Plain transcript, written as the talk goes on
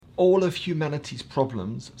all of humanity's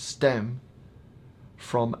problems stem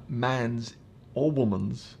from man's or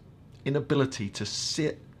woman's inability to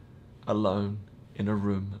sit alone in a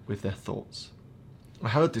room with their thoughts. I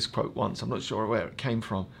heard this quote once, I'm not sure where it came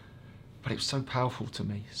from, but it was so powerful to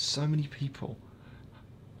me. So many people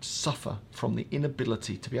suffer from the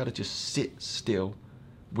inability to be able to just sit still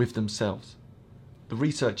with themselves. The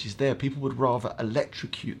research is there. People would rather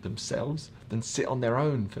electrocute themselves than sit on their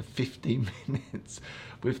own for 15 minutes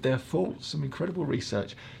with their thoughts. Some incredible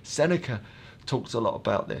research. Seneca talks a lot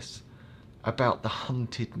about this, about the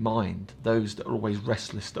hunted mind, those that are always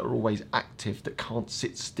restless, that are always active, that can't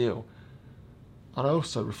sit still. And I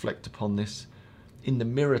also reflect upon this in the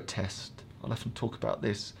mirror test. I'll often talk about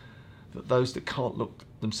this, that those that can't look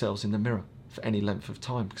themselves in the mirror for any length of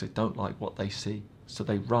time because they don't like what they see, so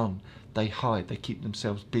they run, they hide, they keep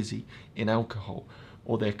themselves busy in alcohol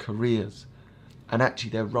or their careers, and actually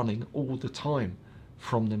they're running all the time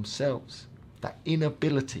from themselves. That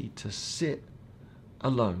inability to sit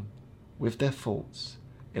alone with their thoughts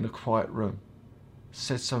in a quiet room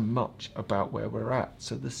says so much about where we're at.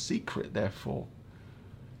 So the secret, therefore,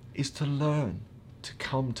 is to learn to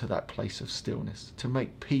come to that place of stillness, to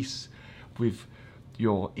make peace with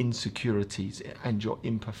your insecurities and your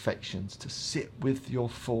imperfections, to sit with your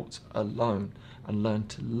thoughts alone and learn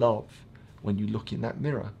to love when you look in that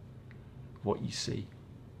mirror what you see.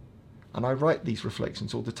 And I write these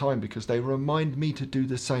reflections all the time because they remind me to do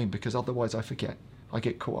the same, because otherwise I forget. I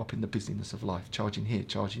get caught up in the busyness of life, charging here,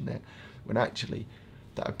 charging there, when actually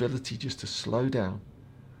that ability just to slow down,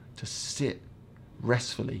 to sit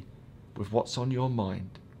restfully with what's on your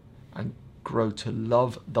mind and grow to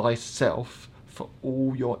love thyself for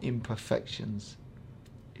all your imperfections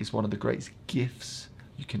is one of the greatest gifts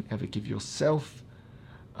you can ever give yourself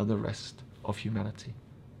and the rest of humanity.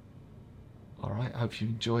 All right, I hope you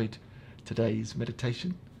enjoyed today's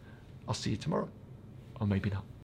meditation. I'll see you tomorrow, or maybe not.